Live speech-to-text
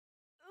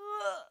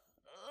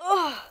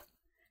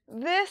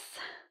this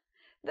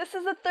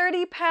is a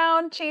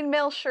 30-pound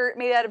chainmail shirt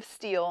made out of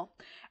steel,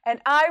 and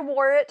I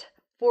wore it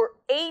for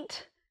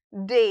 8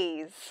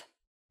 days.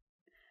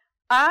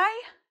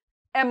 I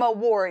am a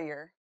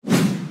warrior.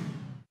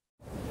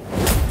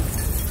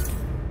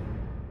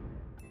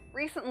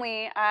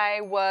 Recently,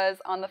 I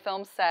was on the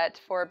film set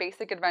for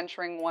Basic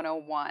Adventuring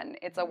 101.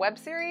 It's a web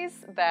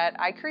series that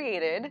I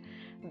created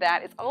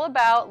that is all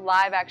about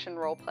live action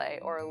roleplay,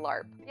 or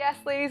LARP. Yes,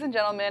 ladies and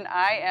gentlemen,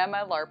 I am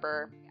a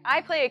LARPer.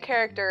 I play a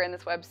character in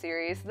this web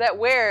series that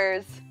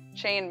wears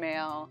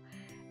chainmail,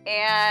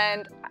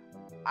 and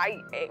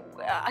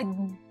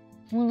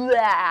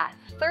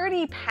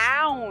 30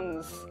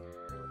 pounds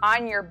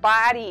on your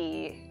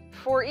body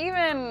for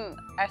even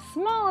a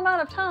small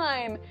amount of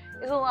time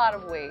is a lot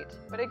of weight.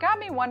 But it got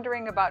me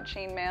wondering about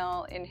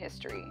chainmail in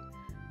history.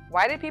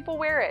 Why did people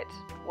wear it?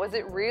 Was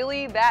it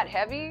really that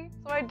heavy?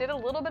 So I did a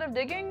little bit of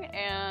digging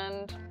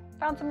and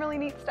found some really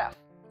neat stuff.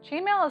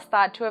 Chainmail is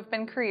thought to have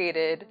been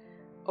created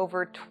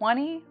over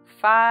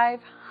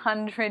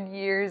 2,500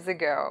 years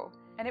ago.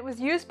 And it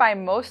was used by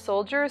most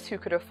soldiers who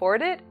could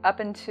afford it up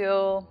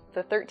until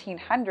the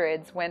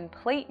 1300s, when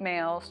plate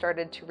mail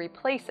started to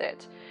replace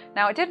it.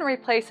 Now, it didn't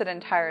replace it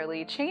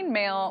entirely.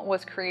 Chainmail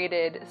was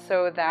created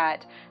so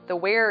that the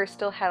wearer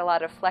still had a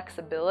lot of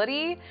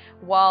flexibility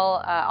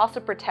while also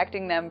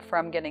protecting them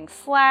from getting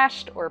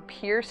slashed or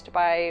pierced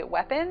by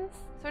weapons.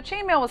 So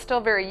chainmail was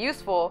still very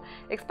useful,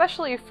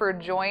 especially for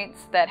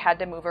joints that had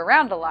to move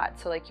around a lot,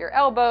 so like your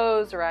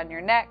elbows, around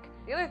your neck.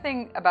 The other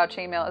thing about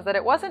chainmail is that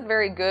it wasn't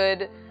very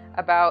good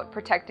about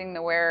protecting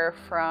the wearer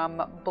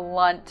from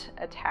blunt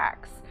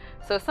attacks.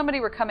 So if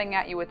somebody were coming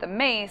at you with a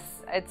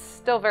mace, it's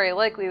still very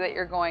likely that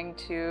you're going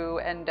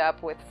to end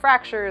up with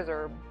fractures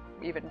or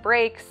even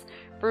breaks,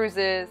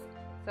 bruises.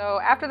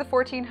 So after the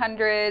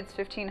 1400s,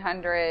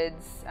 1500s,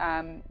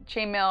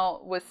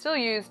 chainmail was still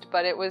used,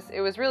 but it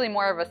was really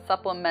more of a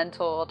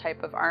supplemental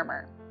type of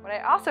armor. What I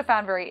also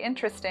found very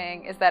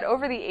interesting is that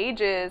over the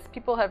ages,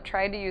 people have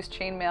tried to use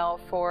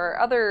chainmail for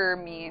other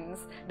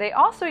means. They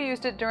also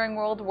used it during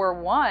World War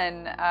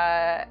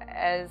I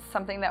as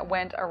something that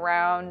went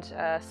around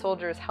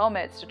soldiers'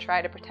 helmets to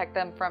try to protect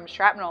them from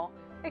shrapnel,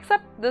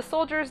 except the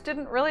soldiers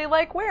didn't really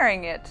like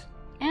wearing it.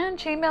 And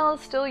chainmail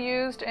is still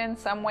used in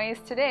some ways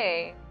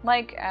today,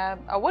 like a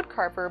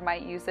woodcarver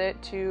might use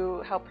it to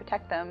help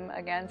protect them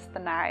against the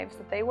knives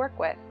that they work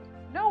with.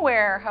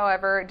 Nowhere,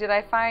 however, did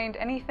I find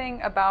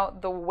anything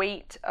about the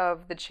weight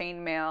of the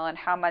chainmail and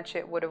how much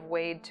it would have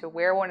weighed to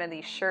wear one of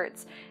these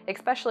shirts,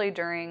 especially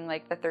during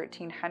like the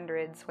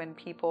 1300s when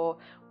people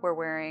were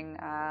wearing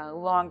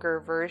longer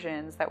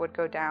versions that would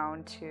go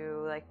down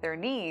to like their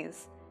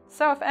knees.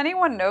 So if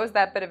anyone knows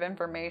that bit of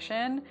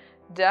information,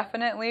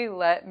 definitely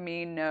let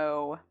me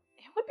know.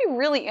 It would be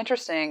really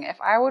interesting if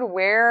I would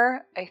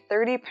wear a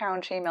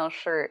 30-pound chainmail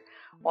shirt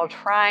while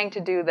trying to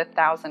do the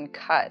 1,000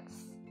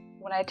 cuts.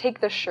 When I take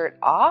the shirt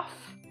off,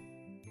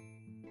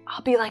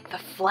 I'll be like the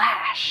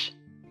Flash.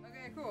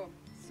 Okay, cool.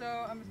 So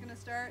I'm just gonna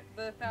start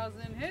the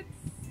 1,000 hits,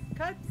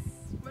 cuts,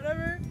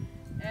 whatever,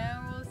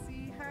 and we'll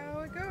see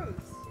how it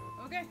goes.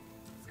 Okay,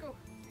 let's go.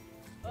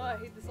 Oh, I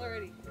hate this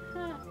already.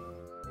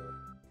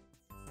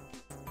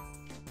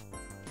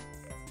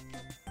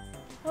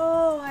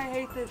 Oh, I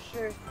hate this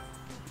shirt.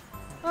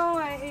 Oh,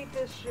 I hate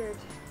this shirt.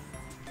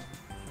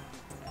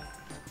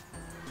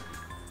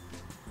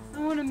 I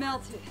want to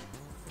melt it.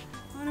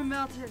 I want to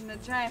melt it in a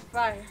giant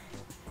fire.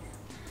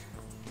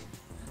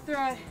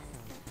 Throw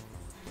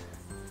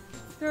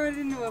it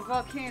into a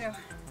volcano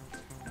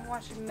and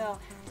watch it melt.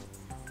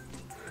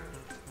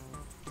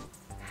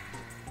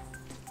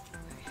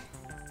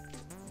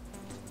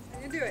 I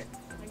can do it.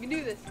 I can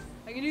do this.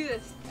 I can do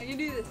this. I can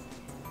do this.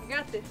 I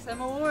got this.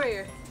 I'm a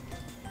warrior.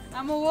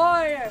 I'm a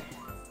warrior.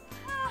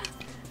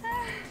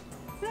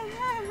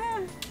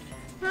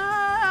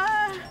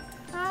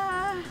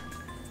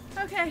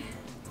 Okay.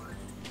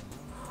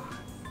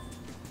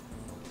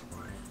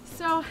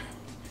 So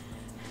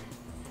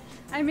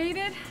I made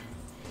it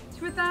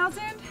to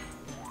 1,000.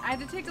 I had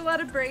to take a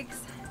lot of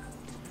breaks,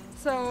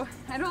 so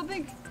I don't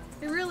think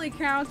it really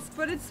counts,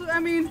 but it sort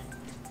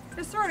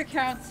of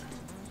counts.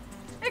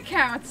 It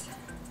counts.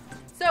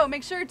 So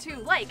make sure to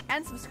like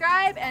and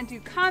subscribe and to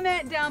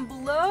comment down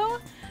below.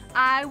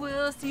 I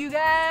will see you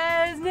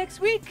guys next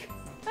week.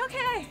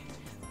 Okay,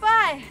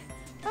 bye.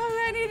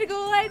 Oh, I need to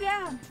go lie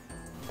down.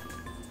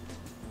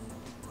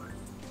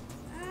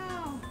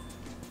 Ow,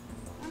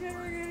 I'm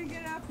never gonna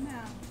get up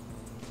now.